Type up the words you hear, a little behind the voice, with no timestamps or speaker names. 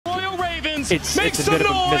it's a bit of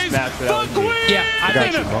a mismatch for that one. Yeah, I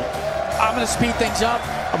think I'm going to speed things up.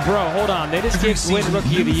 Bro, hold on. They just gave Gwinn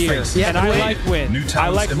Rookie of the Year, and I like Gwinn. I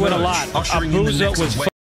like Gwinn a lot. Abuza was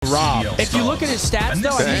robbed. If you look at his stats,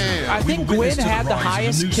 though, I think Gwinn had the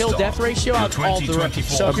highest kill-death ratio out of all the rookies.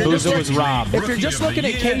 So Abuza was robbed. If you're just looking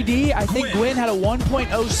at KD, I think Gwinn had a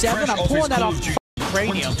 1.07. I'm pulling that off the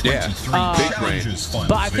cranium. Yeah, big range.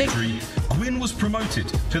 But I think Gwinn was promoted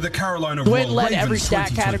to the Carolina Gwinn led every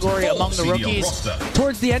stat category among the rookies.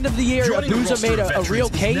 Towards the end of the year, Abuza made a real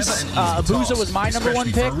case. Abuza was my #1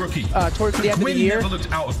 pick towards the end of the year.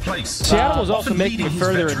 Seattle was also making it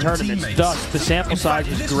further in tournaments. Thus, the sample size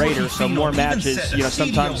was greater, so more matches. You know,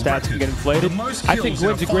 sometimes stats can get inflated. I think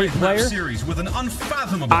Gwynn's a great player.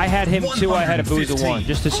 I had him 2. I had Abuza 1.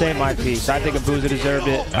 Just to say my piece, I think Abuza deserved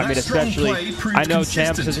it. I mean, especially, I know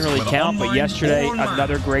champs doesn't really count, but yesterday,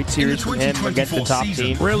 another great series from him against the top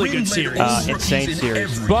team. Really good series. Insane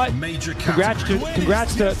series. But congrats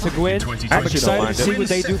to Gwinn. I'm excited to see what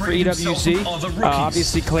they do for EWC.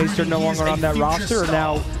 Obviously, Clayster no longer on that roster.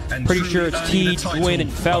 Now, pretty sure it's T, Gwinn,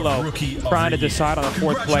 and Fellow trying to decide on a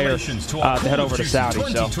 4th player to head over to Saudi.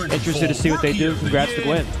 So, interested to see what they do. Congrats to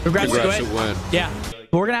Gwinn. Congrats to Gwinn. Yeah.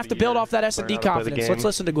 But we're going to have to build off that S&D confidence. Let's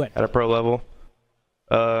listen to Gwinn. At a pro level.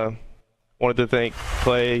 Wanted to thank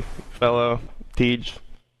Clay, Fellow, Teej.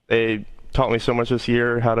 They taught me so much this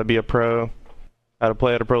year, how to be a pro, how to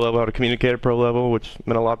play at a pro level, how to communicate at a pro level, which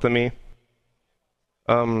meant a lot to me.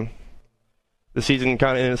 The season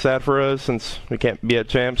kind of ended sad for us since we can't be at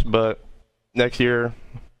champs, but next year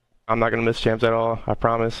I'm not going to miss champs at all, I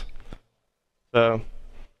promise. So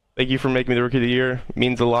thank you for making me the Rookie of the Year. It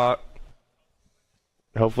means a lot.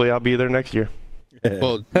 Hopefully I'll be there next year.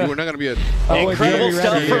 Well, we're not going to be at incredible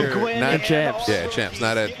stuff from Gwinn. Not champs. Yeah, champs.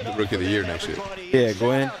 Not at the Rookie of the Year next year. Yeah,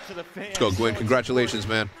 Gwinn. Let's go, Gwinn. Congratulations,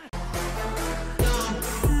 man.